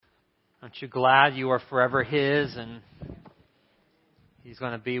Aren't you glad you are forever His and He's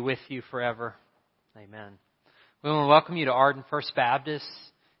going to be with you forever? Amen. We want to welcome you to Arden First Baptist.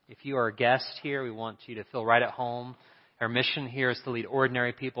 If you are a guest here, we want you to feel right at home. Our mission here is to lead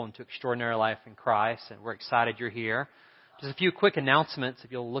ordinary people into extraordinary life in Christ, and we're excited you're here. Just a few quick announcements.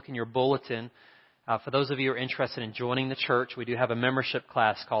 If you'll look in your bulletin, for those of you who are interested in joining the church, we do have a membership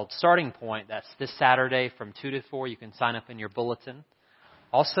class called Starting Point. That's this Saturday from 2 to 4. You can sign up in your bulletin.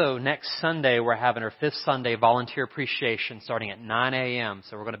 Also, next Sunday, we're having our 5th Sunday volunteer appreciation starting at 9 a.m.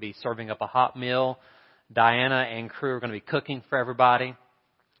 So we're going to be serving up a hot meal. Diana and crew are going to be cooking for everybody.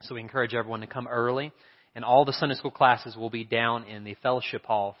 So we encourage everyone to come early. And all the Sunday school classes will be down in the fellowship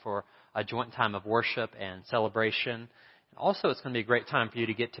hall for a joint time of worship and celebration. Also, it's going to be a great time for you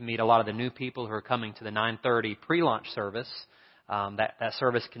to get to meet a lot of the new people who are coming to the 9:30 pre-launch service. That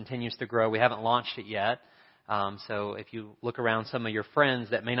service continues to grow. We haven't launched it yet. So if you look around, some of your friends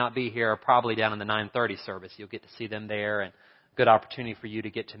that may not be here are probably down in the 9:30 service. You'll get to see them there, and good opportunity for you to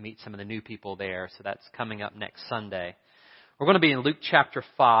get to meet some of the new people there. So that's coming up next Sunday. We're going to be in Luke chapter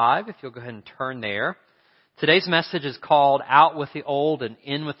 5, if you'll go ahead and turn there. Today's message is called Out with the Old and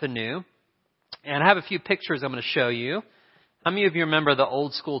In with the New. And I have a few pictures I'm going to show you. How many of you remember the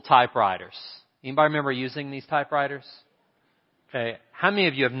old school typewriters? Anybody remember using these typewriters? Okay. How many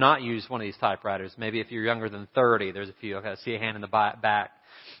of you have not used one of these typewriters? Maybe if you're younger than 30, there's a few. Okay, I see a hand in the back.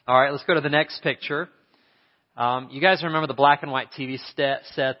 All right, let's go to the next picture. You guys remember the black and white TV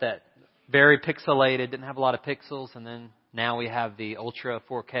set that very pixelated, didn't have a lot of pixels, and then now we have the Ultra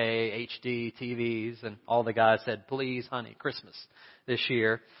 4K HD TVs, and all the guys said, please, honey, Christmas this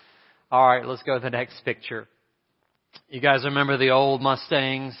year. All right, let's go to the next picture. You guys remember the old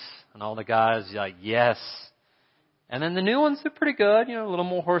Mustangs? And all the guys are like, yes. And then the new ones are pretty good, a little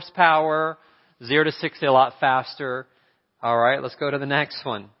more horsepower, 0 to 60 a lot faster. All right, let's go to the next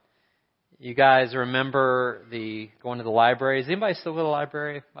one. You guys remember going to the libraries? Anybody still go to the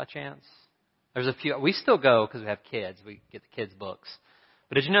library by chance? There's a few. We still go because we have kids. We get the kids' books.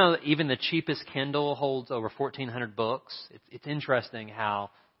 But did you know that even the cheapest Kindle holds over 1,400 books? It's interesting how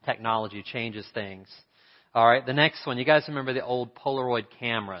technology changes things. All right, the next one. You guys remember the old Polaroid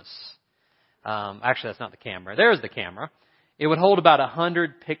cameras? Actually, that's not the camera. There's the camera. It would hold about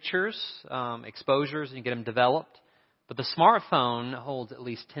 100 pictures, exposures, and you get them developed. But the smartphone holds at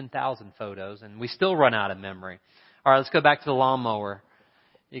least 10,000 photos, and we still run out of memory. All right, let's go back to the lawnmower.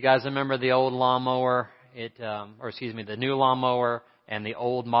 You guys remember the old lawnmower? The new lawnmower and the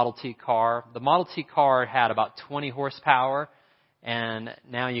old Model T car. The Model T car had about 20 horsepower, and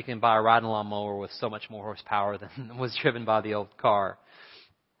now you can buy a riding lawnmower with so much more horsepower than was driven by the old car.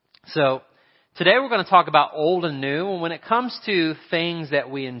 So today we're going to talk about old and new. And when it comes to things that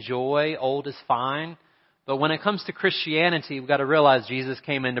we enjoy, old is fine. But when it comes to Christianity, we've got to realize Jesus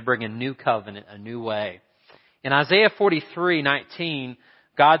came in to bring a new covenant, a new way. In Isaiah 43:19,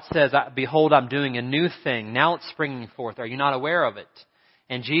 God says, behold, I'm doing a new thing. Now it's springing forth. Are you not aware of it?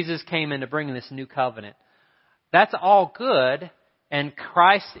 And Jesus came in to bring this new covenant. That's all good. And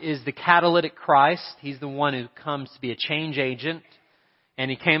Christ is the catalytic Christ. He's the one who comes to be a change agent. And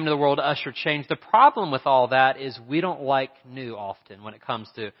He came to the world to usher change. The problem with all that is we don't like new often when it comes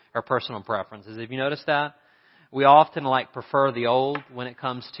to our personal preferences. Have you noticed that? We often prefer the old when it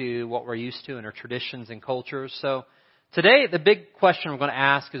comes to what we're used to in our traditions and cultures. So today, the big question we're going to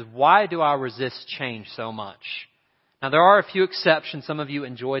ask is, why do I resist change so much? Now, there are a few exceptions. Some of you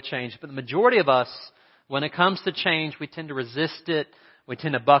enjoy change, but the majority of us, when it comes to change, we tend to resist it. We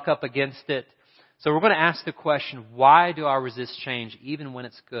tend to buck up against it. So we're going to ask the question, why do I resist change even when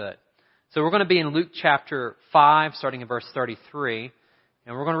it's good? So we're going to be in Luke chapter 5, starting in verse 33.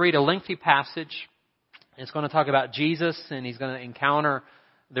 And we're going to read a lengthy passage. It's going to talk about Jesus, and He's going to encounter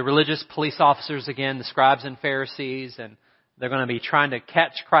the religious police officers again, the scribes and Pharisees, and they're going to be trying to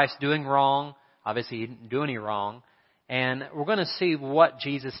catch Christ doing wrong. Obviously, He didn't do any wrong. And we're going to see what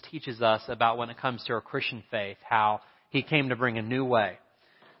Jesus teaches us about when it comes to our Christian faith, how He came to bring a new way.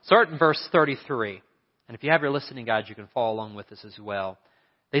 Start in verse 33. And if you have your listening guides, you can follow along with us as well.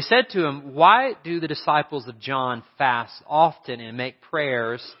 They said to Him, why do the disciples of John fast often and make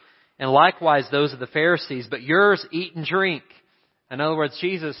prayers, and likewise those of the Pharisees, but yours eat and drink? In other words,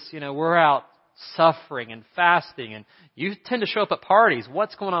 Jesus, we're out suffering and fasting, and you tend to show up at parties.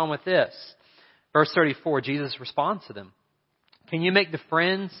 What's going on with this? Verse 34, Jesus responds to them. Can you make the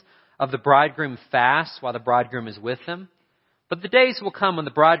friends of the bridegroom fast while the bridegroom is with them? But the days will come when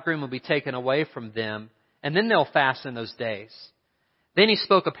the bridegroom will be taken away from them, and then they'll fast in those days. Then He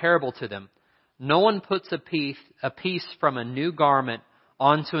spoke a parable to them. No one puts a piece from a new garment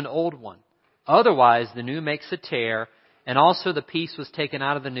onto an old one. Otherwise, the new makes a tear, and also the piece was taken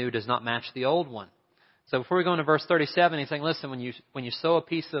out of the new does not match the old one. So before we go into verse 37, he's saying, listen, when you sew a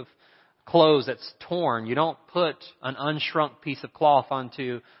piece of clothes that's torn, you don't put an unshrunk piece of cloth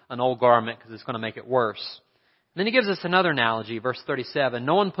onto an old garment because it's going to make it worse. And then he gives us another analogy, verse 37.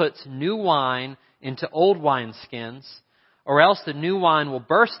 No one puts new wine into old wineskins, or else the new wine will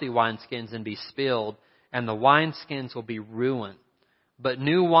burst the wineskins and be spilled, and the wineskins will be ruined. But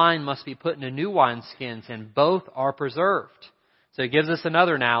new wine must be put into new wineskins, and both are preserved. So he gives us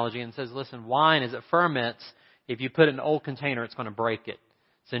another analogy and says, listen, wine, as it ferments, if you put it in an old container, it's going to break it.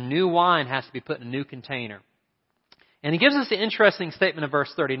 So new wine has to be put in a new container. And he gives us the interesting statement of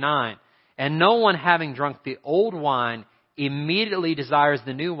verse 39. And no one having drunk the old wine immediately desires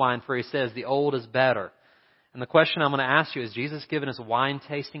the new wine, for he says the old is better. And the question I'm going to ask you is, Jesus given us wine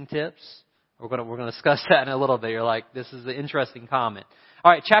tasting tips? We're going to discuss that in a little bit. You're like, this is an interesting comment.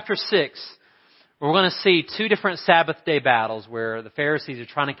 All right, chapter 6. We're going to see two different Sabbath day battles where the Pharisees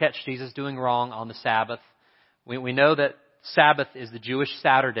are trying to catch Jesus doing wrong on the Sabbath. We know that Sabbath is the Jewish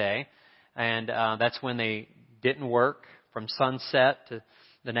Saturday, and that's when they didn't work from sunset to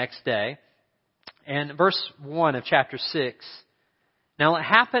the next day. And verse 1 of chapter 6, now it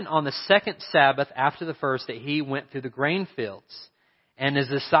happened on the second Sabbath after the first that he went through the grain fields, and his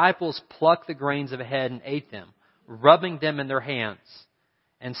disciples plucked the grains of a head and ate them, rubbing them in their hands.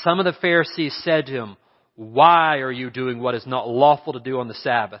 And some of the Pharisees said to him, why are you doing what is not lawful to do on the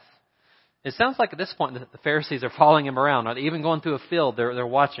Sabbath? It sounds like at this point that the Pharisees are following him around. Not even going through a field, they're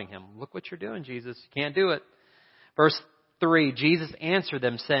watching him. Look what you're doing, Jesus. You can't do it. Verse 3, Jesus answered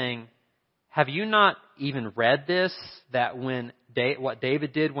them saying, have you not even read this, that what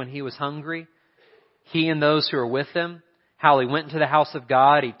David did when he was hungry, he and those who were with him, how he went into the house of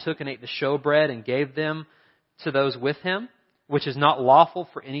God, he took and ate the showbread and gave them to those with him, which is not lawful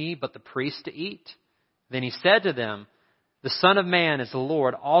for any but the priest to eat. Then he said to them, the Son of Man is the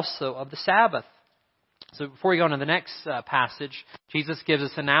Lord also of the Sabbath. So before we go into the next passage, Jesus gives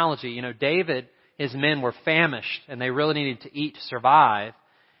us an analogy. You know, David, his men were famished and they really needed to eat to survive.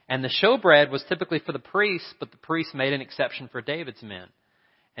 And the showbread was typically for the priests, but the priests made an exception for David's men.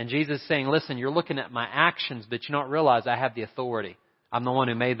 And Jesus is saying, listen, you're looking at my actions, but you don't realize I have the authority. I'm the one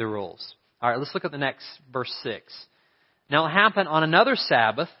who made the rules. All right, let's look at the next verse 6. Now it happened on another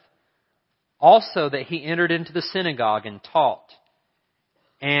Sabbath also that he entered into the synagogue and taught.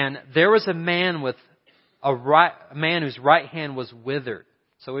 And there was a man whose right hand was withered.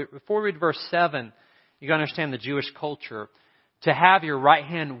 So before we read verse 7, you got to understand the Jewish culture. To have your right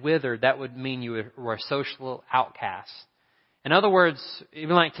hand withered, that would mean you were a social outcast. In other words,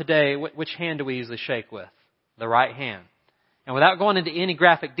 even like today, which hand do we usually shake with? The right hand. And without going into any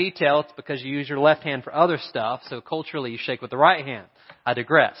graphic detail, it's because you use your left hand for other stuff. So culturally, you shake with the right hand. I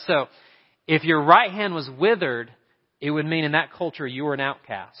digress. So if your right hand was withered, it would mean in that culture you were an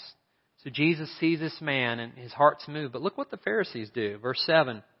outcast. So Jesus sees this man and his heart's moved. But look what the Pharisees do. Verse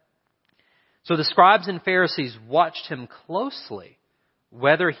 7. So the scribes and Pharisees watched him closely,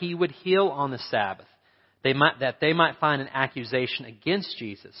 whether he would heal on the Sabbath, that they might find an accusation against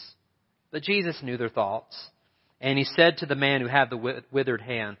Jesus. But Jesus knew their thoughts. And he said to the man who had the withered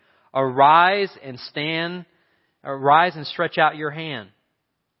hand, Arise and stretch out your hand.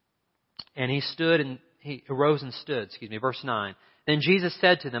 And he arose and stood. Verse 9. Then Jesus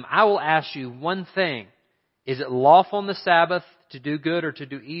said to them, I will ask you one thing. Is it lawful on the Sabbath to do good or to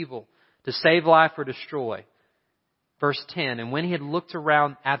do evil, to save life or destroy? Verse 10. And when he had looked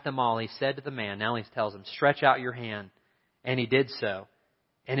around at them all, he said to the man, now he tells him, stretch out your hand. And he did so.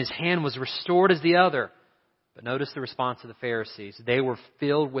 And his hand was restored as the other. But notice the response of the Pharisees. They were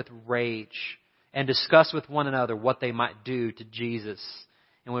filled with rage and discussed with one another what they might do to Jesus.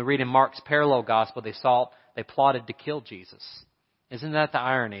 And we read in Mark's parallel gospel, they plotted to kill Jesus. Isn't that the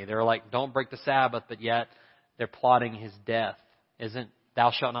irony? They're like, don't break the Sabbath, but yet they're plotting his death. Isn't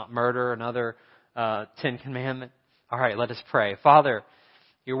thou shalt not murder another 10 commandment? All right, let us pray. Father,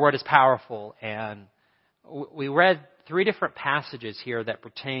 your word is powerful, and we read 3 different passages here that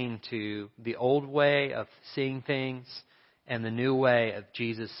pertain to the old way of seeing things and the new way of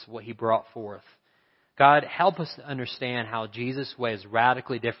Jesus, what he brought forth. God, help us to understand how Jesus' way is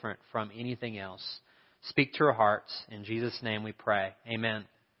radically different from anything else. Speak to our hearts. In Jesus' name we pray. Amen.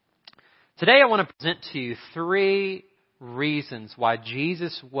 Today I want to present to you 3 reasons why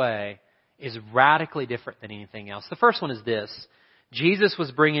Jesus' way is radically different than anything else. The first one is this. Jesus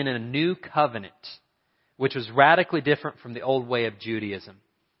was bringing in a new covenant, which was radically different from the old way of Judaism.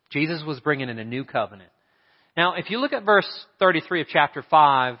 Jesus was bringing in a new covenant. Now, if you look at verse 33 of chapter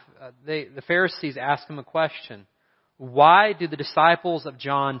 5, the Pharisees ask him a question. Why do the disciples of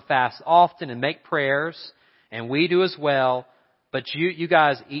John fast often and make prayers, and we do as well, but you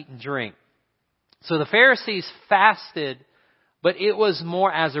guys eat and drink. So the Pharisees fasted, but it was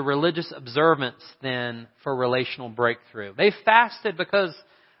more as a religious observance than for relational breakthrough. They fasted because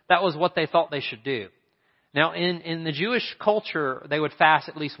that was what they thought they should do. Now, in the Jewish culture, they would fast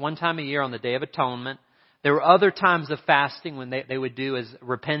at least one time a year on the Day of Atonement. There were other times of fasting when they would do as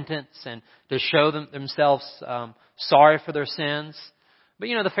repentance and to show themselves sorry for their sins. But,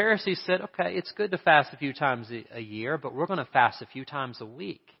 the Pharisees said, okay, it's good to fast a few times a year, but we're going to fast a few times a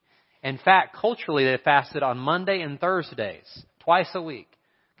week. In fact, culturally, they fasted on Monday and Thursdays, twice a week.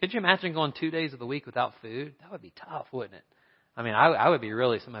 Could you imagine going 2 days of the week without food? That would be tough, wouldn't it? I mean, I would be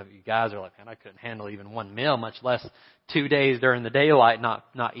really, some of you guys are like, man, I couldn't handle even one meal, much less 2 days during the daylight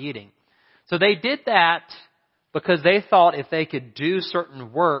not eating. So they did that because they thought if they could do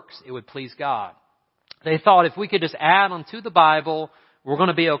certain works, it would please God. They thought if we could just add on to the Bible, we're going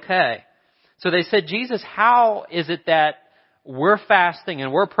to be okay. So they said, Jesus, how is it that we're fasting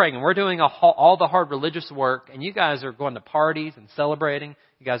and we're praying and we're doing all the hard religious work and you guys are going to parties and celebrating?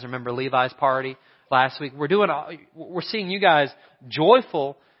 You guys remember Levi's party last week? We're seeing you guys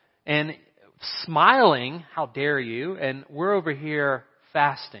joyful and smiling. How dare you? And we're over here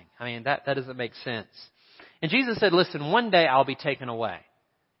fasting. I mean, that doesn't make sense. And Jesus said, listen, one day I'll be taken away.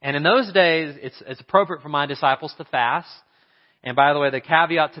 And in those days, it's appropriate for my disciples to fast. And by the way, the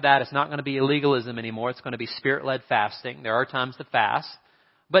caveat to that is not going to be legalism anymore. It's going to be Spirit-led fasting. There are times to fast.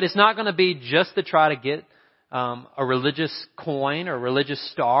 But it's not going to be just to try to get a religious coin or a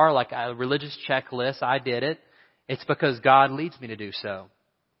religious star, like a religious checklist. I did it. It's because God leads me to do so.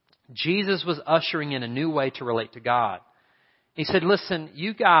 Jesus was ushering in a new way to relate to God. He said, listen,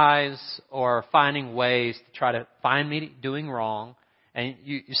 you guys are finding ways to try to find me doing wrong. And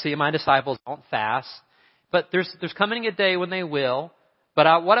you see my disciples don't fast. But there's coming a day when they will.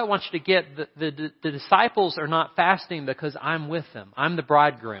 But what I want you to get, the disciples are not fasting because I'm with them. I'm the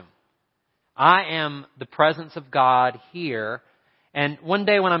bridegroom. I am the presence of God here. And one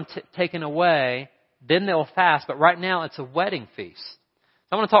day when I'm taken away, then they'll fast. But right now it's a wedding feast.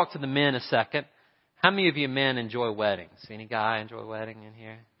 I want to talk to the men a second. How many of you men enjoy weddings? Any guy enjoy a wedding in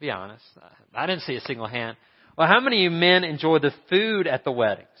here? Be honest. I didn't see a single hand. Well, how many of you men enjoy the food at the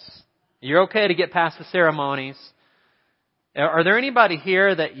weddings? You're okay to get past the ceremonies. Are there anybody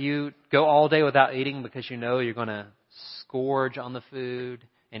here that you go all day without eating because you know you're going to scourge on the food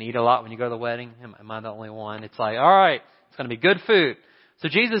and eat a lot when you go to the wedding? Am I the only one? It's like, all right, it's going to be good food. So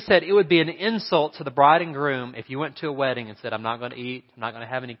Jesus said it would be an insult to the bride and groom if you went to a wedding and said, I'm not going to eat, I'm not going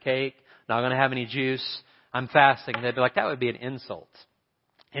to have any cake, I'm not going to have any juice, I'm fasting. They'd be like, that would be an insult.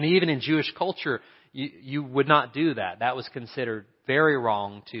 And even in Jewish culture, you would not do that. That was considered very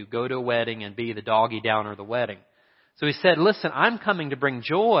wrong to go to a wedding and be the doggy downer of the wedding. So he said, listen, I'm coming to bring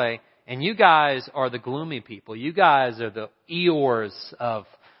joy, and you guys are the gloomy people. You guys are the Eeyores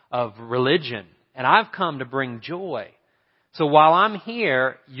of religion, and I've come to bring joy. So while I'm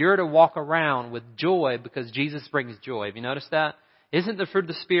here, you're to walk around with joy because Jesus brings joy. Have you noticed that? Isn't the fruit of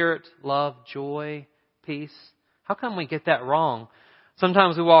the Spirit love, joy, peace? How come we get that wrong?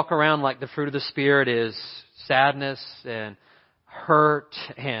 Sometimes we walk around like the fruit of the Spirit is sadness and hurt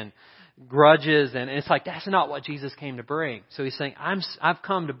and grudges, and it's like that's not what Jesus came to bring. So he's saying, I've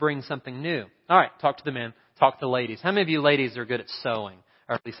come to bring something new. All right, talk to the men, talk to the ladies. How many of you ladies are good at sewing,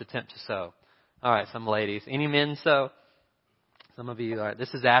 or at least attempt to sew? All right, some ladies. Any men sew? Some of you. All right,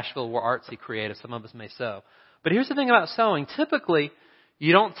 this is Asheville. We're artsy creative. Some of us may sew. But here's the thing about sewing. Typically,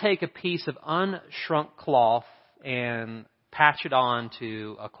 you don't take a piece of unshrunk cloth and patch it on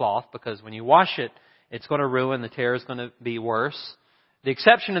to a cloth because when you wash it, it's going to ruin. The tear is going to be worse. The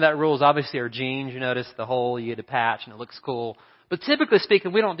exception to that rule is obviously our jeans. You notice the hole you get a patch and it looks cool. But typically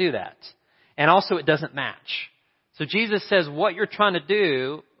speaking, we don't do that. And also it doesn't match. So Jesus says what you're trying to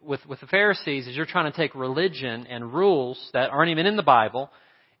do with the Pharisees is you're trying to take religion and rules that aren't even in the Bible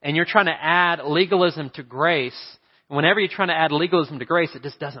and you're trying to add legalism to grace. And whenever you're trying to add legalism to grace, it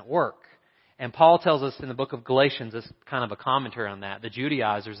just doesn't work. And Paul tells us in the book of Galatians, this kind of a commentary on that. The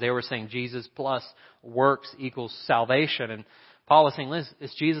Judaizers, they were saying Jesus plus works equals salvation. And Paul was saying,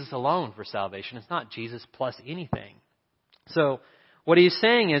 it's Jesus alone for salvation. It's not Jesus plus anything. So what he's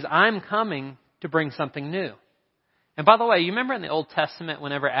saying is, I'm coming to bring something new. And by the way, you remember in the Old Testament,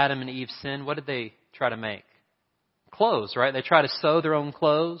 whenever Adam and Eve sinned, what did they try to make? Clothes, right? They try to sew their own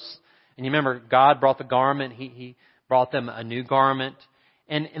clothes. And you remember God brought the garment. He brought them a new garment.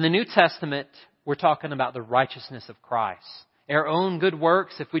 And in the New Testament, we're talking about the righteousness of Christ. Our own good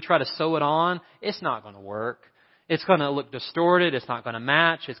works, if we try to sew it on, it's not going to work. It's going to look distorted. It's not going to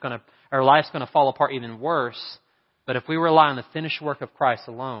match. Our life's going to fall apart even worse. But if we rely on the finished work of Christ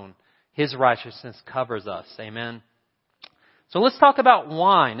alone, His righteousness covers us. Amen. So let's talk about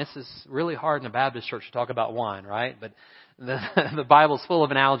wine. This is really hard in a Baptist church to talk about wine, right? But the Bible's full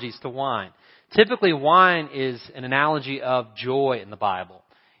of analogies to wine. Typically, wine is an analogy of joy in the Bible.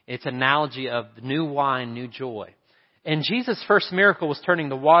 It's an analogy of new wine, new joy. And Jesus' first miracle was turning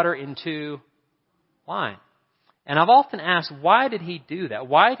the water into wine. And I've often asked, why did He do that?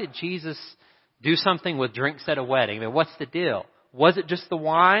 Why did Jesus do something with drinks at a wedding? I mean, what's the deal? Was it just the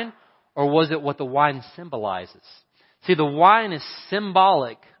wine, or was it what the wine symbolizes? See, the wine is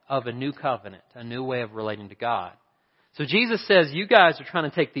symbolic of a new covenant, a new way of relating to God. So Jesus says, you guys are trying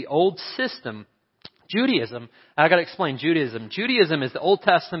to take the old system, Judaism. I got to explain Judaism. Judaism is the Old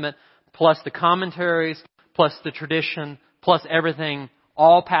Testament plus the commentaries, plus the tradition, plus everything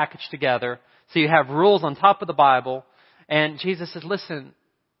all packaged together. So you have rules on top of the Bible. And Jesus says, listen,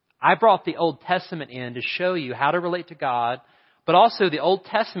 I brought the Old Testament in to show you how to relate to God. But also the Old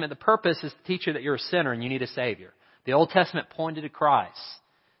Testament, the purpose is to teach you that you're a sinner and you need a Savior. The Old Testament pointed to Christ.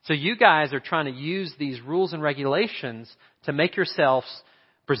 So you guys are trying to use these rules and regulations to make yourselves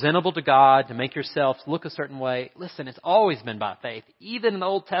presentable to God, to make yourselves look a certain way. Listen, it's always been by faith. Even in the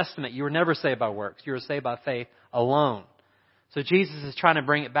Old Testament, you were never saved by works. You were saved by faith alone. So Jesus is trying to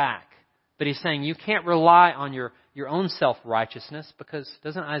bring it back. But He's saying you can't rely on your own self-righteousness, because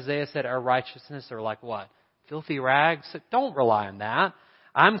doesn't Isaiah say our righteousness are like what? Filthy rags? So don't rely on that.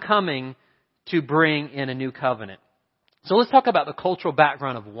 I'm coming to bring in a new covenant. So let's talk about the cultural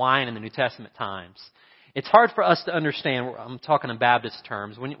background of wine in the New Testament times. It's hard for us to understand. I'm talking in Baptist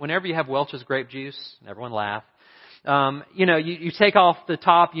terms. Whenever you have Welch's grape juice, everyone laugh. You take off the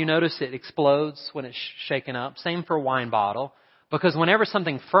top, you notice it explodes when it's shaken up. Same for a wine bottle. Because whenever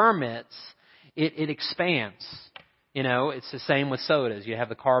something ferments, it expands. It's the same with sodas. You have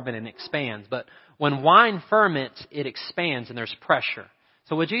the carbon and it expands. But when wine ferments, it expands and there's pressure.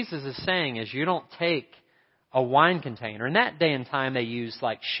 So what Jesus is saying is you don't take a wine container. In that day and time, they used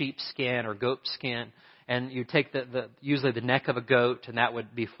like sheep skin or goat skin. And you take usually the neck of a goat, and that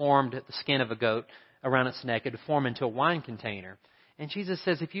would be formed, the skin of a goat around its neck. It would form into a wine container. And Jesus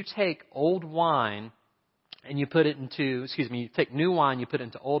says if you take old wine and you take new wine, you put it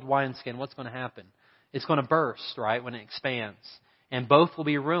into old wineskin, what's going to happen? It's going to burst, right, when it expands. And both will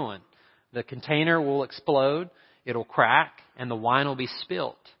be ruined. The container will explode, it'll crack, and the wine will be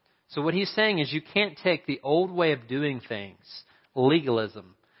spilt. So what He's saying is you can't take the old way of doing things,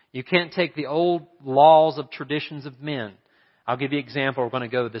 legalism. You can't take the old laws of traditions of men. I'll give you an example. We're going to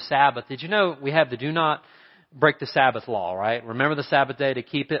go to the Sabbath. Did you know we have the do not break the Sabbath law, right? Remember the Sabbath day to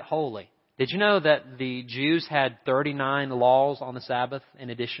keep it holy. Did you know that the Jews had 39 laws on the Sabbath in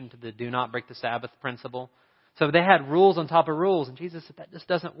addition to the do not break the Sabbath principle? So they had rules on top of rules, and Jesus said that just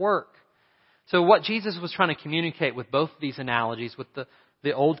doesn't work. So what Jesus was trying to communicate with both of these analogies, with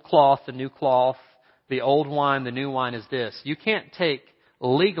the old cloth, the new cloth, the old wine, the new wine, is this. You can't take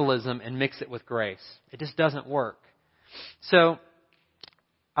legalism and mix it with grace. It just doesn't work. So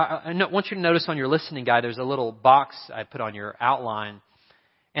I want you to notice on your listening guide, there's a little box I put on your outline.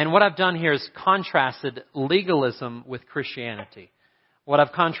 And what I've done here is contrasted legalism with Christianity. What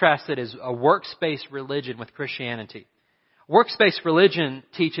I've contrasted is a works-based religion with Christianity. Works-based religion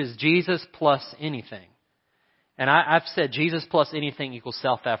teaches Jesus plus anything. And I've said Jesus plus anything equals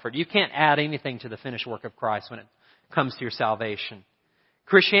self-effort. You can't add anything to the finished work of Christ when it comes to your salvation.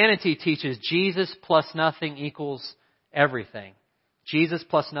 Christianity teaches Jesus plus nothing equals everything. Jesus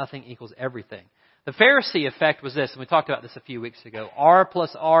plus nothing equals everything. The Pharisee effect was this, and we talked about this a few weeks ago. R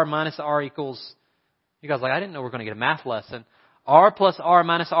plus R minus R equals, you guys are like, I didn't know we were going to get a math lesson. R plus R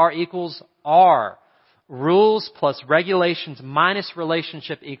minus R equals R. Rules plus regulations minus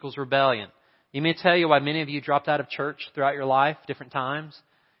relationship equals rebellion. You may tell you why many of you dropped out of church throughout your life, different times.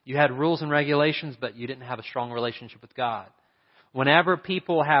 You had rules and regulations, but you didn't have a strong relationship with God. Whenever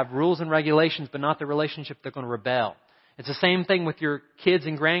people have rules and regulations, but not the relationship, they're going to rebel. It's the same thing with your kids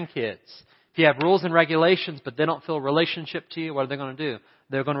and grandkids. If you have rules and regulations, but they don't feel a relationship to you, what are they going to do?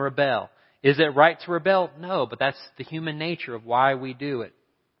 They're going to rebel. Is it right to rebel? No, but that's the human nature of why we do it.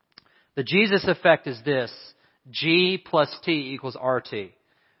 The Jesus effect is this. G plus T equals RT.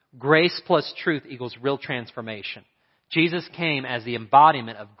 Grace plus truth equals real transformation. Jesus came as the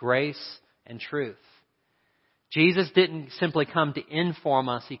embodiment of grace and truth. Jesus didn't simply come to inform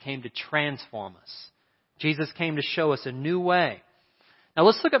us. He came to transform us. Jesus came to show us a new way. Now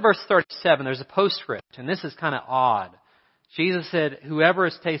let's look at verse 37. There's a postscript, and this is kind of odd. Jesus said, whoever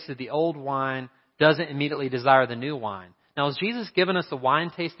has tasted the old wine doesn't immediately desire the new wine. Now, is Jesus giving us a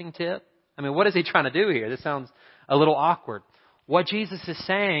wine tasting tip? I mean, what is He trying to do here? This sounds a little awkward. What Jesus is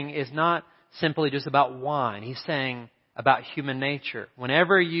saying is not simply just about wine. He's saying about human nature.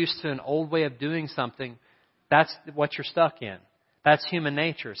 Whenever you're used to an old way of doing something, that's what you're stuck in. That's human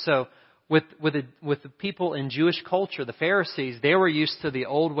nature. So with the people in Jewish culture, the Pharisees, they were used to the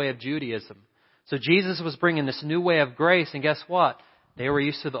old way of Judaism. So Jesus was bringing this new way of grace, and guess what? They were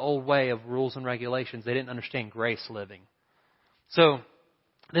used to the old way of rules and regulations. They didn't understand grace living. So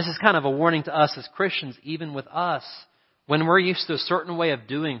this is kind of a warning to us as Christians, even with us. When we're used to a certain way of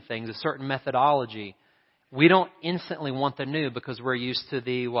doing things, a certain methodology, we don't instantly want the new because we're used to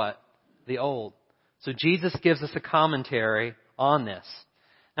the what? The old. So Jesus gives us a commentary on this.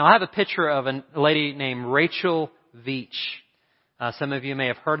 Now I have a picture of a lady named Rachel Veach. Some of you may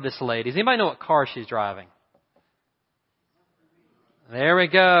have heard of this lady. Does anybody know what car she's driving? There we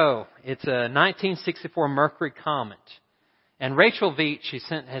go. It's a 1964 Mercury Comet. And Rachel Veach,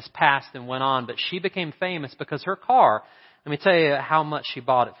 has passed and went on, but she became famous because her car, let me tell you how much she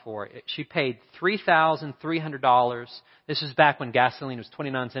bought it for. She paid $3,300. This was back when gasoline was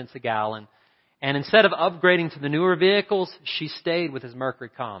 29 cents a gallon. And instead of upgrading to the newer vehicles, she stayed with his Mercury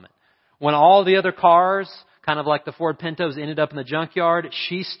Comet. When all the other cars, kind of like the Ford Pintos, ended up in the junkyard,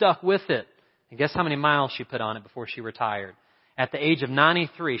 she stuck with it. And guess how many miles she put on it before she retired? At the age of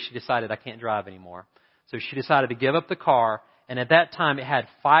 93, she decided, I can't drive anymore. So she decided to give up the car. And at that time, it had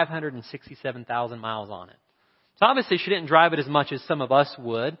 567,000 miles on it. So obviously, she didn't drive it as much as some of us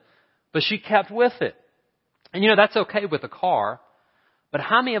would, but she kept with it. And that's okay with a car. But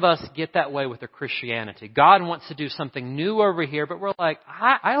how many of us get that way with our Christianity? God wants to do something new over here, but we're like,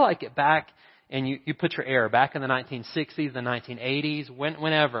 I like it back. And you put your era back in the 1960s, the 1980s,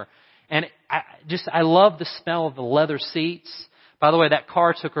 whenever. And I love the smell of the leather seats. By the way, that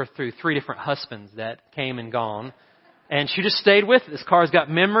car took her through 3 different husbands that came and gone. And she just stayed with it. This car's got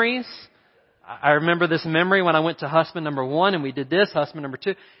memories. I remember this memory when I went to husband number 1 and we did this, husband number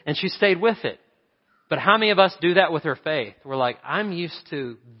 2, and she stayed with it. But how many of us do that with our faith? We're like, I'm used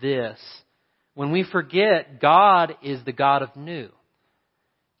to this. When we forget, God is the God of new.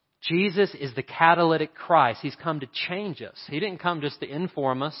 Jesus is the catalytic Christ. He's come to change us. He didn't come just to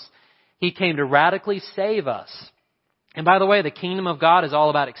inform us. He came to radically save us. And by the way, the kingdom of God is all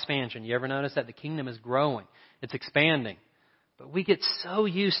about expansion. You ever notice that? The kingdom is growing. It's expanding. But we get so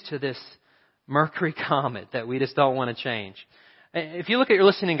used to this Mercury Comet that we just don't want to change. If you look at your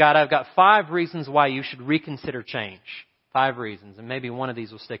listening guide, I've got 5 reasons why you should reconsider change. 5 reasons. And maybe one of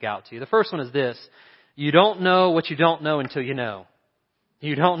these will stick out to you. The first one is this. You don't know what you don't know until you know.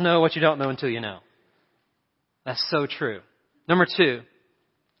 You don't know what you don't know until you know. That's so true. Number 2.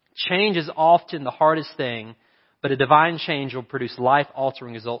 Change is often the hardest thing, but a divine change will produce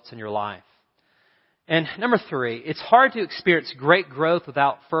life-altering results in your life. And number 3, it's hard to experience great growth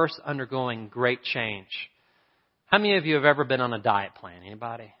without first undergoing great change. How many of you have ever been on a diet plan?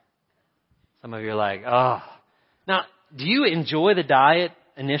 Anybody? Some of you are like, oh. Now, do you enjoy the diet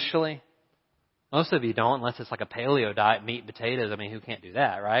initially? Most of you don't, unless it's like a paleo diet, meat and potatoes. I mean, who can't do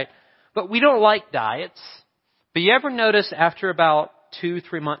that, right? But we don't like diets. But you ever notice after about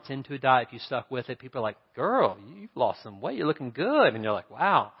 2-3 months into a diet, if you stuck with it, people are like, girl, you've lost some weight. You're looking good. And you're like,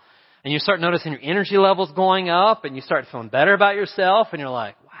 wow. And you start noticing your energy levels going up and you start feeling better about yourself and you're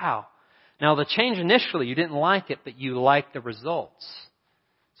like, wow. Now the change initially, you didn't like it, but you like the results.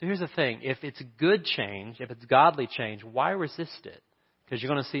 So here's the thing. If it's good change, if it's godly change, why resist it? Because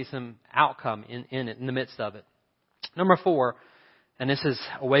you're going to see some outcome in it, in the midst of it. Number 4, and this is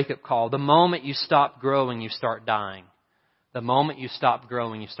a wake-up call. The moment you stop growing, you start dying. The moment you stop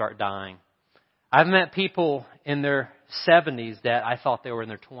growing, you start dying. I've met people in their 70s that I thought they were in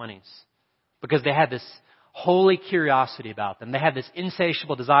their 20s because they had this holy curiosity about them. They had this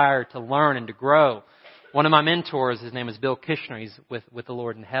insatiable desire to learn and to grow. One of my mentors, his name is Bill Kishner. He's with the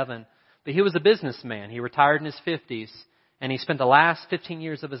Lord in heaven. But he was a businessman. He retired in his 50s, and he spent the last 15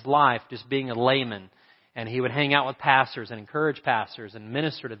 years of his life just being a layman. And he would hang out with pastors and encourage pastors and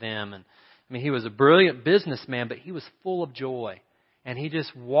minister to them. And I mean, he was a brilliant businessman, but he was full of joy. And he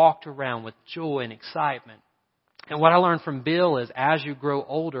just walked around with joy and excitement. And what I learned from Bill is as you grow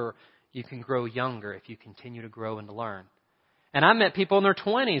older, you can grow younger if you continue to grow and to learn. And I met people in their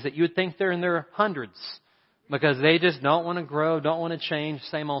 20s that you would think they're in their hundreds because they just don't want to grow, don't want to change,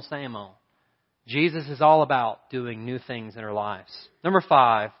 same old, same old. Jesus is all about doing new things in our lives. Number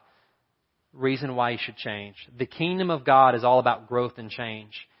 5, reason why you should change. The kingdom of God is all about growth and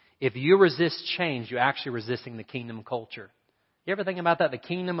change. If you resist change, you're actually resisting the kingdom culture. You ever think about that? The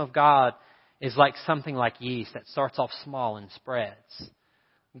kingdom of God is like something like yeast that starts off small and spreads.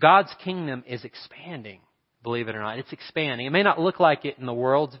 God's kingdom is expanding, believe it or not. It's expanding. It may not look like it in the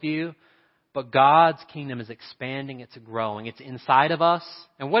world's view, but God's kingdom is expanding. It's growing. It's inside of us.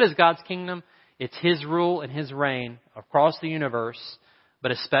 And what is God's kingdom? It's His rule and His reign across the universe,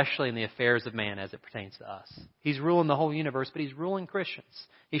 but especially in the affairs of man as it pertains to us. He's ruling the whole universe, but He's ruling Christians.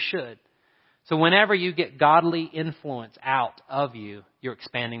 He should. So whenever you get godly influence out of you, you're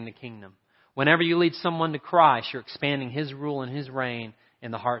expanding the kingdom. Whenever you lead someone to Christ, you're expanding His rule and His reign in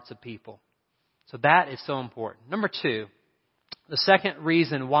the hearts of people. So that is so important. Number 2, the second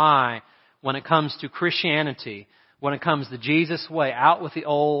reason why when it comes to Christianity, when it comes to Jesus' way, out with the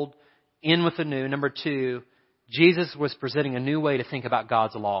old, in with the new. Number 2, Jesus was presenting a new way to think about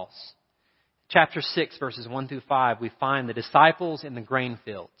God's laws. Chapter 6, verses 1 through 5, we find the disciples in the grain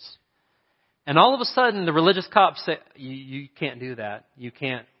fields. And all of a sudden, the religious cops say, you can't do that. You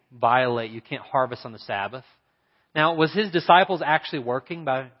can't violate. You can't harvest on the Sabbath. Now, was His disciples actually working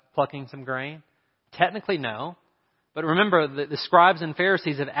by plucking some grain? Technically, no. But remember, the scribes and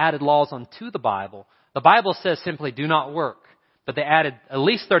Pharisees have added laws onto the Bible. The Bible says simply, do not work. But they added at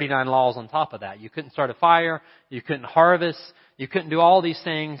least 39 laws on top of that. You couldn't start a fire. You couldn't harvest. You couldn't do all these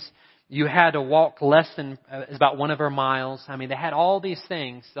things. You had to walk less than, about 1 miles. I mean, they had all these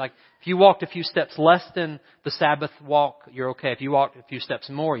things. Like, if you walked a few steps less than the Sabbath walk, you're okay. If you walked a few steps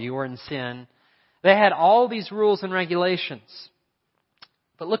more, you were in sin. They had all these rules and regulations.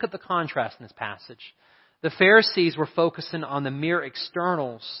 But look at the contrast in this passage. The Pharisees were focusing on the mere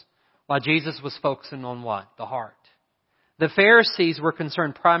externals, while Jesus was focusing on what? The heart. The Pharisees were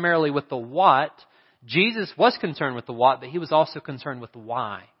concerned primarily with the what. Jesus was concerned with the what, but He was also concerned with the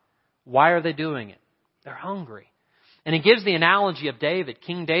why. Why are they doing it? They're hungry. And He gives the analogy of David.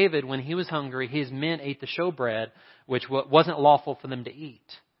 King David, when he was hungry, his men ate the showbread, which wasn't lawful for them to eat.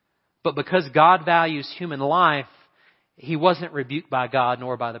 But because God values human life, He wasn't rebuked by God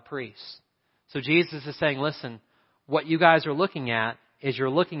nor by the priests. So Jesus is saying, listen, what you guys are looking at is you're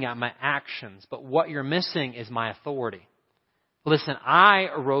looking at my actions, but what you're missing is my authority. Listen, I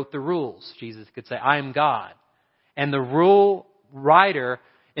wrote the rules. Jesus could say, I am God. And the rule writer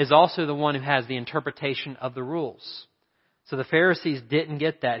is also the one who has the interpretation of the rules. So the Pharisees didn't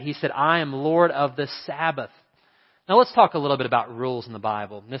get that. He said, I am Lord of the Sabbath. Now let's talk a little bit about rules in the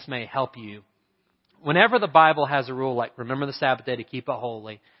Bible. This may help you. Whenever the Bible has a rule like remember the Sabbath day to keep it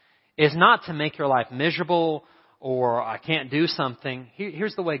holy, it's not to make your life miserable or I can't do something.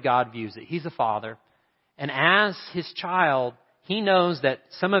 Here's the way God views it. He's a father. And as His child, He knows that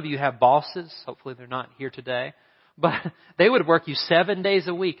some of you have bosses. Hopefully they're not here today. But they would work you 7 days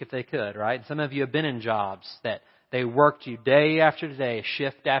a week if they could, right? And some of you have been in jobs that they worked you day after day,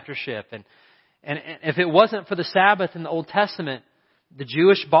 shift after shift. And if it wasn't for the Sabbath in the Old Testament, the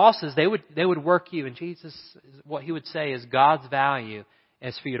Jewish bosses, they would work you. And Jesus, what He would say is God's value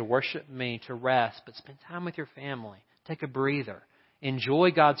is for you to worship Me, to rest, but spend time with your family. Take a breather.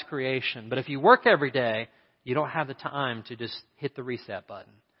 Enjoy God's creation. But if you work every day, you don't have the time to just hit the reset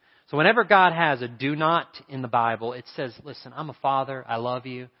button. So whenever God has a do not in the Bible, it says, listen, I'm a father. I love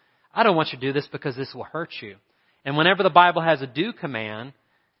you. I don't want you to do this because this will hurt you. And whenever the Bible has a do command,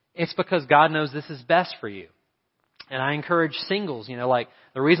 it's because God knows this is best for you. And I encourage singles, like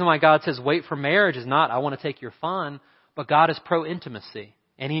the reason why God says wait for marriage is not I want to take your fun, but God is pro-intimacy.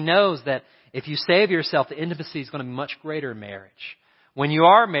 And He knows that if you save yourself, the intimacy is going to be much greater in marriage. When you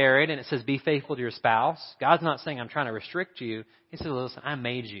are married and it says be faithful to your spouse, God's not saying I'm trying to restrict you. He says, listen, I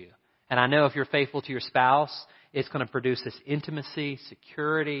made you. And I know if you're faithful to your spouse, it's going to produce this intimacy,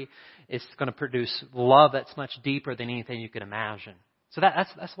 security. It's going to produce love that's much deeper than anything you could imagine. So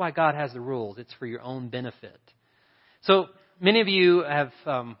that's why God has the rules. It's for your own benefit. So many of you have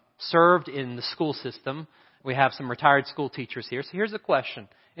served in the school system. We have some retired school teachers here. So here's the question.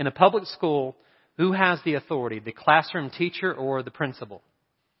 In a public school, who has the authority, the classroom teacher or the principal?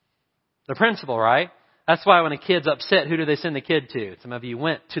 The principal, right? That's why when a kid's upset, who do they send the kid to? Some of you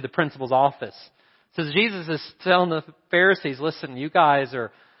went to the principal's office. So Jesus is telling the Pharisees, listen, you guys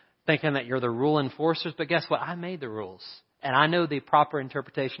are thinking that you're the rule enforcers, but guess what? I made the rules, and I know the proper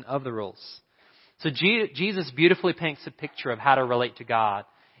interpretation of the rules. So Jesus beautifully paints a picture of how to relate to God.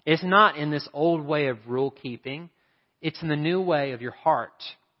 It's not in this old way of rule keeping. It's in the new way of your heart.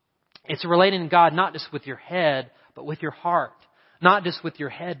 It's relating to God not just with your head, but with your heart. Not just with your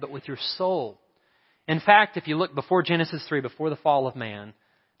head, but with your soul. In fact, if you look before Genesis 3, before the fall of man,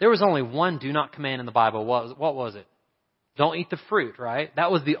 there was only one do not command in the Bible. What was it? Don't eat the fruit, right?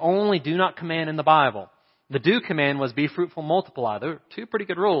 That was the only do not command in the Bible. The do command was be fruitful, multiply. There were two pretty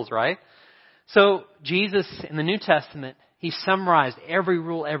good rules, right? So Jesus in the New Testament, He summarized every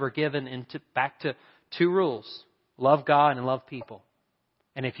rule ever given back to two rules. Love God and love people.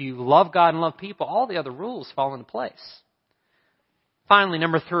 And if you love God and love people, all the other rules fall into place. Finally,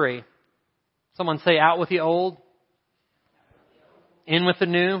 number 3. Someone say out with the old, in with the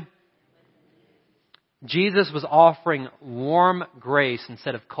new. Jesus was offering warm grace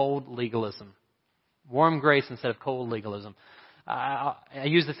instead of cold legalism. Warm grace instead of cold legalism. I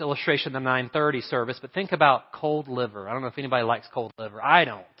use this illustration in the 9:30 service, but think about cold liver. I don't know if anybody likes cold liver. I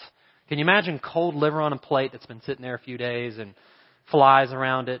don't. Can you imagine cold liver on a plate that's been sitting there a few days and flies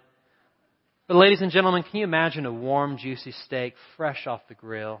around it? But ladies and gentlemen, can you imagine a warm, juicy steak fresh off the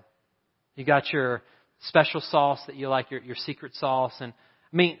grill? You got your special sauce that you like, your secret sauce. And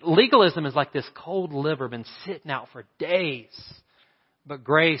I mean, legalism is like this cold liver been sitting out for days. But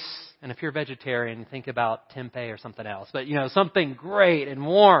grace, and if you're a vegetarian, think about tempeh or something else. But, something great and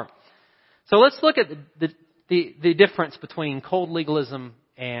warm. So let's look at the difference between cold legalism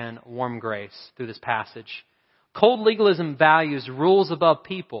and warm grace through this passage. Cold legalism values rules above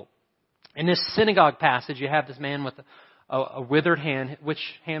people. In this synagogue passage, you have this man with a withered hand. Which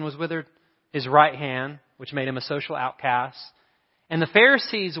hand was withered? His right hand, which made him a social outcast. And the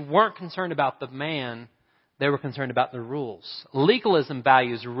Pharisees weren't concerned about the man. They were concerned about the rules. Legalism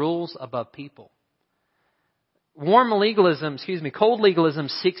values rules above people. Cold legalism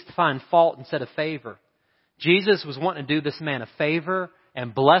seeks to find fault instead of favor. Jesus was wanting to do this man a favor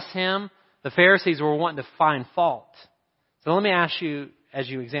and bless him. The Pharisees were wanting to find fault. So let me ask you, as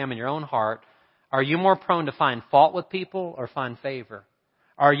you examine your own heart, are you more prone to find fault with people or find favor?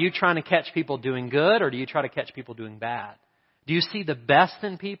 Are you trying to catch people doing good, or do you try to catch people doing bad? Do you see the best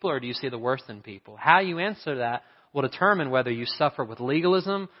in people, or do you see the worst in people? How you answer that will determine whether you suffer with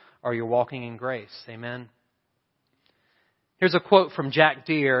legalism or you're walking in grace. Amen. Here's a quote from Jack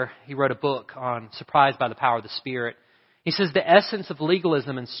Deere. He wrote a book on Surprised by the Power of the Spirit. He says, the essence of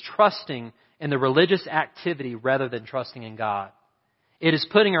legalism is trusting in the religious activity rather than trusting in God. It is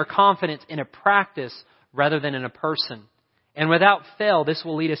putting our confidence in a practice rather than in a person. And without fail, this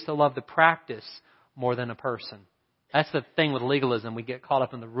will lead us to love the practice more than a person. That's the thing with legalism. We get caught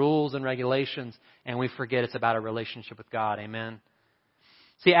up in the rules and regulations, and we forget it's about a relationship with God. Amen.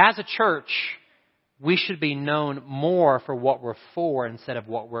 See, as a church, we should be known more for what we're for instead of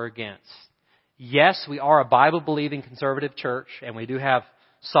what we're against. Yes, we are a Bible-believing conservative church, and we do have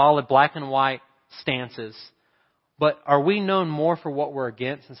solid black and white stances. But are we known more for what we're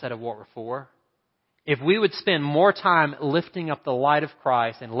against instead of what we're for? If we would spend more time lifting up the light of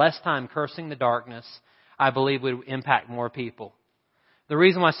Christ and less time cursing the darkness, I believe would impact more people. The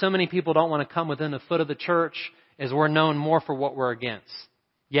reason why so many people don't want to come within the foot of the church is we're known more for what we're against.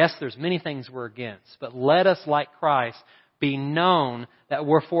 Yes, there's many things we're against, but let us, like Christ, be known that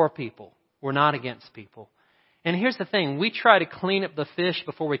we're for people. We're not against people. And here's the thing. We try to clean up the fish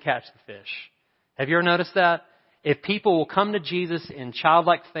before we catch the fish. Have you ever noticed that? If people will come to Jesus in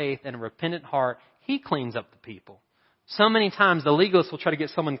childlike faith and a repentant heart, He cleans up the people. So many times the legalists will try to get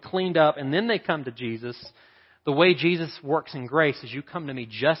someone cleaned up and then they come to Jesus. The way Jesus works in grace is you come to me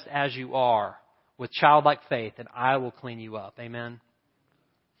just as you are with childlike faith and I will clean you up. Amen.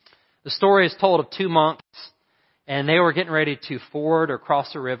 The story is told of two monks and they were getting ready to ford or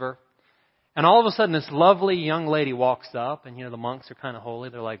cross a river. And all of a sudden this lovely young lady walks up and the monks are kind of holy.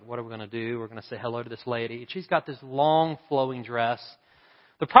 They're like, what are we going to do? We're going to say hello to this lady. And she's got this long flowing dress.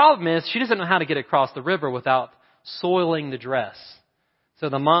 The problem is she doesn't know how to get across the river without soiling the dress. So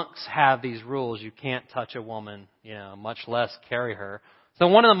the monks have these rules. You can't touch a woman, much less carry her. So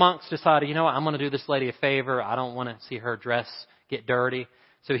one of the monks decided, I'm going to do this lady a favor. I don't want to see her dress get dirty.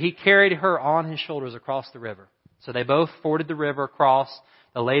 So he carried her on his shoulders across the river. So they both forded the river across.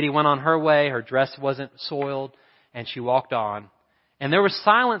 The lady went on her way. Her dress wasn't soiled and she walked on. And there was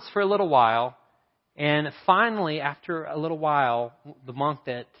silence for a little while. And finally, after a little while, the monk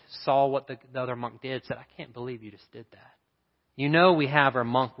that saw what the other monk did said, I can't believe you just did that. We have our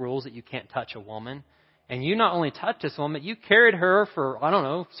monk rules that you can't touch a woman. And you not only touched this woman, you carried her for,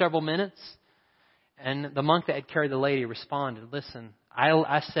 several minutes. And the monk that had carried the lady responded, listen,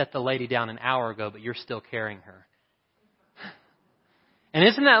 I set the lady down an hour ago, but you're still carrying her. And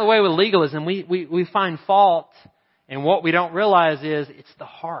isn't that the way with legalism? We find fault, and what we don't realize is it's the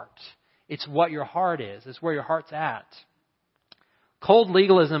heart. It's what your heart is. It's where your heart's at. Cold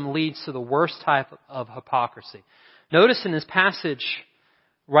legalism leads to the worst type of hypocrisy. Notice in this passage,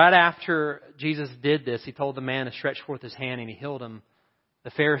 right after Jesus did this, He told the man to stretch forth his hand and He healed him. The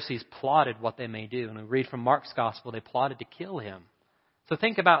Pharisees plotted what they may do. And we read from Mark's Gospel, they plotted to kill Him. So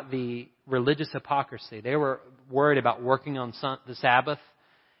think about the religious hypocrisy. They were worried about working on the Sabbath,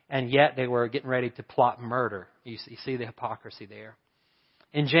 and yet they were getting ready to plot murder. You see the hypocrisy there.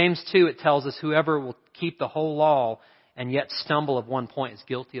 In James 2, it tells us whoever will keep the whole law and yet stumble at one point is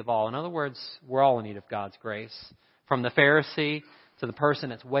guilty of all. In other words, we're all in need of God's grace. From the Pharisee to the person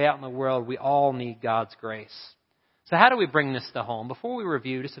that's way out in the world, we all need God's grace. So how do we bring this to home? Before we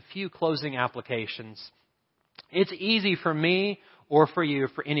review, just a few closing applications. It's easy for me or for you,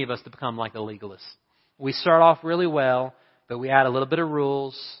 for any of us, to become like a legalist. We start off really well, but we add a little bit of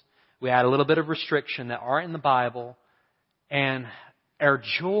rules. We add a little bit of restriction that aren't in the Bible. And our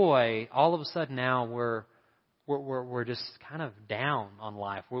joy, all of a sudden now we're just kind of down on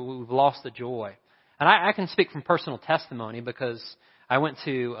life. We've lost the joy. And I can speak from personal testimony because I went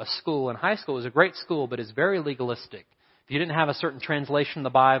to a school in high school. It was a great school, but it's very legalistic. If you didn't have a certain translation of the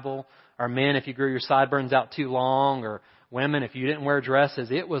Bible, or men, if you grew your sideburns out too long, or women, if you didn't wear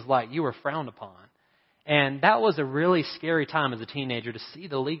dresses, it was like you were frowned upon. And that was a really scary time as a teenager to see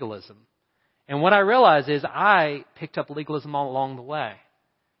the legalism. And what I realized is I picked up legalism all along the way.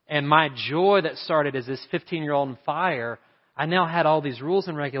 And my joy that started as this 15-year-old on fire, I now had all these rules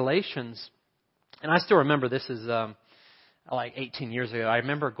and regulations. And I still remember, this is like 18 years ago. I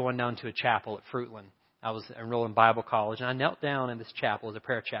remember going down to a chapel at Fruitland. I was enrolled in Bible college, and I knelt down in this chapel, it was a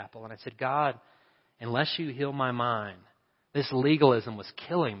prayer chapel, and I said, God, unless you heal my mind, this legalism was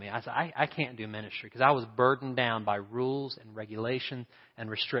killing me. I said, I can't do ministry because I was burdened down by rules and regulations and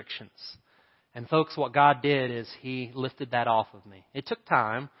restrictions. And folks, what God did is He lifted that off of me. It took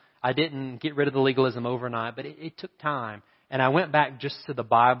time. I didn't get rid of the legalism overnight, but it took time. And I went back just to the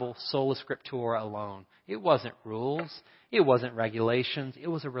Bible, sola scriptura alone. It wasn't rules. It wasn't regulations. It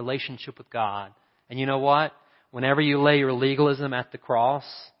was a relationship with God. And you know what? Whenever you lay your legalism at the cross,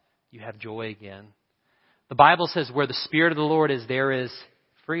 you have joy again. The Bible says where the Spirit of the Lord is, there is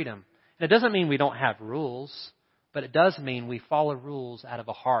freedom. And it doesn't mean we don't have rules, but it does mean we follow rules out of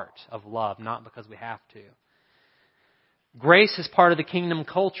a heart of love, not because we have to. Grace is part of the kingdom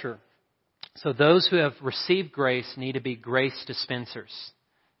culture. So those who have received grace need to be grace dispensers.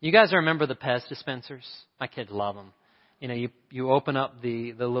 You guys remember the Pez dispensers? My kids love them. You know, you open up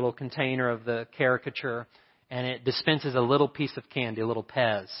the little container of the caricature and it dispenses a little piece of candy, a little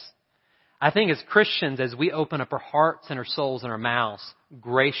Pez. I think as Christians, as we open up our hearts and our souls and our mouths,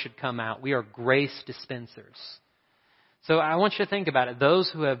 grace should come out. We are grace dispensers. So I want you to think about it. Those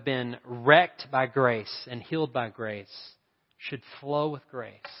who have been wrecked by grace and healed by grace should flow with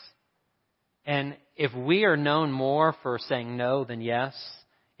grace. And if we are known more for saying no than yes,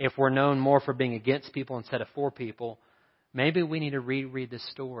 if we're known more for being against people instead of for people, maybe we need to reread this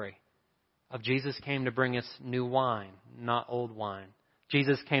story of Jesus came to bring us new wine, not old wine.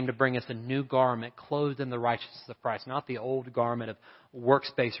 Jesus came to bring us a new garment clothed in the righteousness of Christ, not the old garment of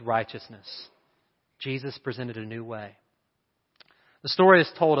works-based righteousness. Jesus presented a new way. The story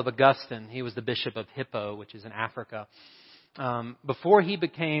is told of Augustine. He was the bishop of Hippo, which is in Africa. Before he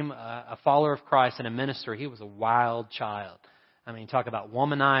became a follower of Christ and a minister, he was a wild child. I mean, talk about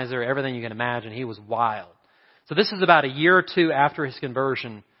womanizer, everything you can imagine. He was wild. So this is about a year or two after his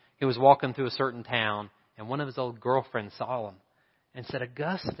conversion. He was walking through a certain town, and one of his old girlfriends saw him and said,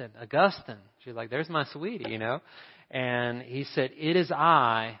 Augustine. She's like, there's my sweetie, you know. And he said, it is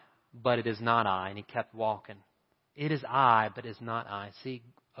I, but it is not I. And he kept walking. It is I, but it is not I. See,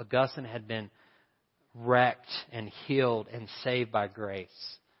 Augustine had been wrecked and healed and saved by grace.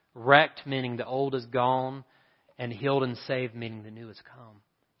 Wrecked meaning the old is gone, and healed and saved meaning the new has come.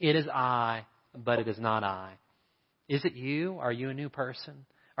 It is I, but it is not I. Is it you? Are you a new person?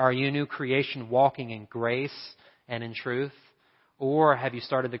 Are you a new creation walking in grace and in truth? Or have you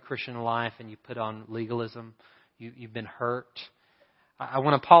started the Christian life and you put on legalism? You've been hurt. I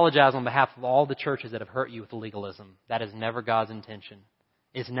want to apologize on behalf of all the churches that have hurt you with legalism. That is never God's intention.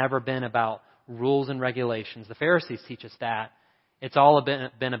 It's never been about rules and regulations. The Pharisees teach us that. It's all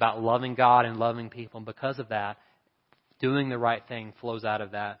been about loving God and loving people. And because of that, doing the right thing flows out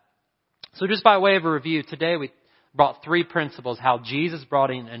of that. So just by way of a review, today we brought 3 principles how Jesus brought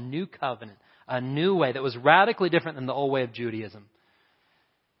in a new covenant, a new way that was radically different than the old way of Judaism.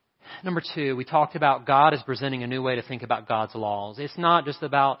 Number 2, we talked about God is presenting a new way to think about God's laws. It's not just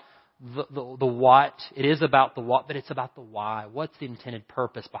about the what. It is about the what, but it's about the why. What's the intended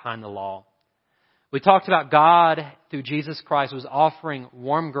purpose behind the law? We talked about God, through Jesus Christ, was offering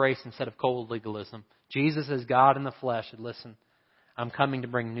warm grace instead of cold legalism. Jesus as God in the flesh said, listen, I'm coming to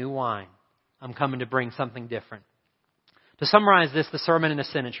bring new wine. I'm coming to bring something different. To summarize this, the sermon in a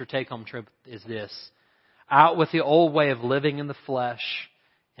sentence, your take-home truth is this. Out with the old way of living in the flesh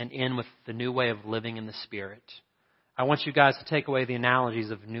and in with the new way of living in the Spirit. I want you guys to take away the analogies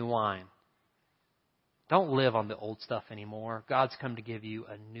of new wine. Don't live on the old stuff anymore. God's come to give you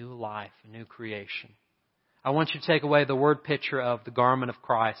a new life, a new creation. I want you to take away the word picture of the garment of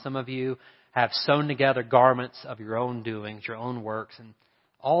Christ. Some of you have sewn together garments of your own doings, your own works, and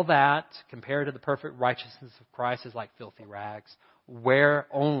all that, compared to the perfect righteousness of Christ, is like filthy rags. Wear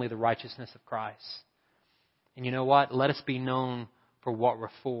only the righteousness of Christ. And you know what? Let us be known for what we're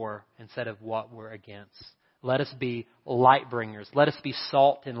for instead of what we're against. Let us be light bringers. Let us be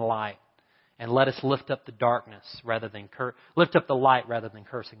salt and light. And let us lift up the darkness rather than lift up the light rather than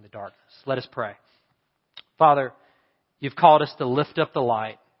cursing the darkness. Let us pray. Father, you've called us to lift up the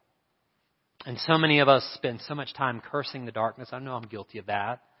light. And so many of us spend so much time cursing the darkness. I know I'm guilty of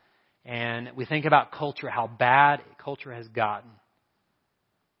that. And we think about culture, how bad culture has gotten.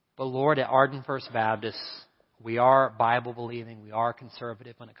 But Lord, at Arden First Baptist, we are Bible believing. We are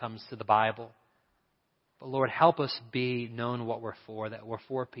conservative when it comes to the Bible. But Lord, help us be known what we're for, that we're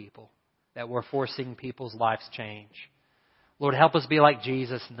for people, that we're for seeing people's lives change. Lord, help us be like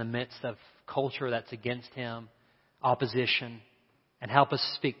Jesus in the midst of culture that's against Him, opposition, and help us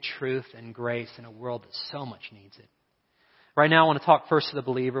speak truth and grace in a world that so much needs it. Right now, I want to talk first to the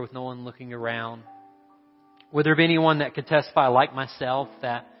believer with no one looking around. Would there be anyone that could testify like myself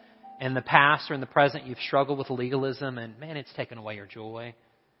that in the past or in the present you've struggled with legalism and, man, it's taken away your joy?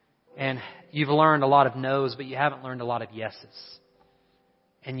 And you've learned a lot of no's, but you haven't learned a lot of yeses.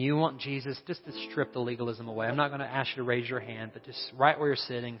 And you want Jesus just to strip the legalism away. I'm not going to ask you to raise your hand, but just right where you're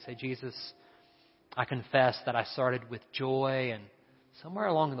sitting, say, Jesus, I confess that I started with joy, and somewhere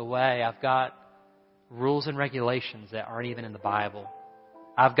along the way I've got rules and regulations that aren't even in the Bible.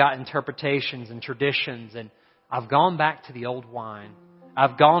 I've got interpretations and traditions, and I've gone back to the old wine.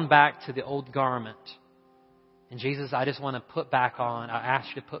 I've gone back to the old garment. And Jesus, I just want to I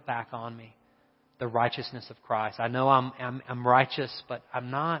ask you to put back on me the righteousness of Christ. I know I'm righteous, but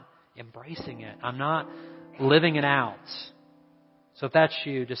I'm not embracing it. I'm not living it out. So if that's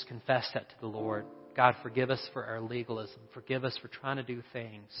you, just confess that to the Lord. God, forgive us for our legalism. Forgive us for trying to do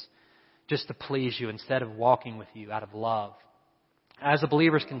things just to please you instead of walking with you out of love. As the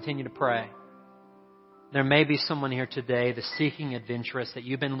believers continue to pray, there may be someone here today, the seeking adventurous, that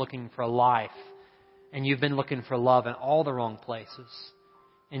you've been looking for life and you've been looking for love in all the wrong places.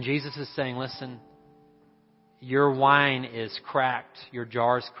 And Jesus is saying, listen, your wine is cracked. Your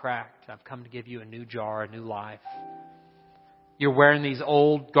jar's cracked. I've come to give you a new jar, a new life. You're wearing these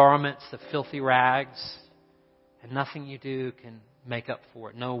old garments of filthy rags, and nothing you do can make up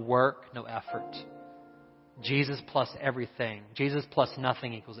for it. No work, no effort. Jesus plus everything. Jesus plus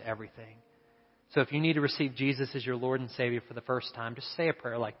nothing equals everything. So if you need to receive Jesus as your Lord and Savior for the first time, just say a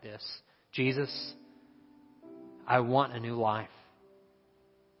prayer like this. Jesus, I want a new life.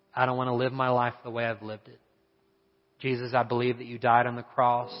 I don't want to live my life the way I've lived it. Jesus, I believe that you died on the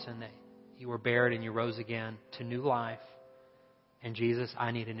cross and that you were buried and you rose again to new life. And Jesus,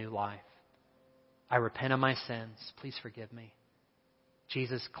 I need a new life. I repent of my sins. Please forgive me.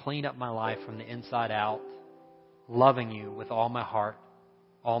 Jesus, clean up my life from the inside out, loving you with all my heart,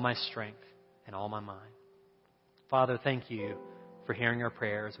 all my strength, and all my mind. Father, thank you for hearing our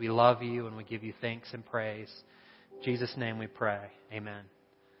prayers. We love you and we give you thanks and praise. In Jesus' name we pray. Amen.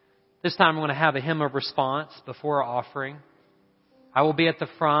 This time I'm going to have a hymn of response before our offering. I will be at the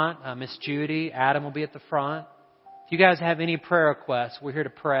front. Miss Judy, Adam will be at the front. If you guys have any prayer requests, we're here to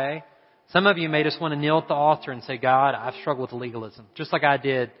pray. Some of you may just want to kneel at the altar and say, God, I've struggled with legalism, just like I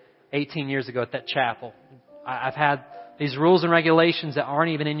did 18 years ago at that chapel. I've had these rules and regulations that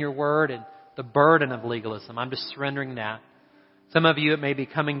aren't even in your word and the burden of legalism. I'm just surrendering that. Some of you, it may be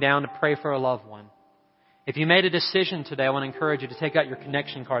coming down to pray for a loved one. If you made a decision today, I want to encourage you to take out your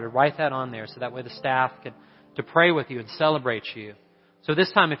connection card and write that on there so that way the staff can to pray with you and celebrate you. So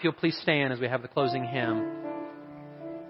this time, if you'll please stand as we have the closing hymn.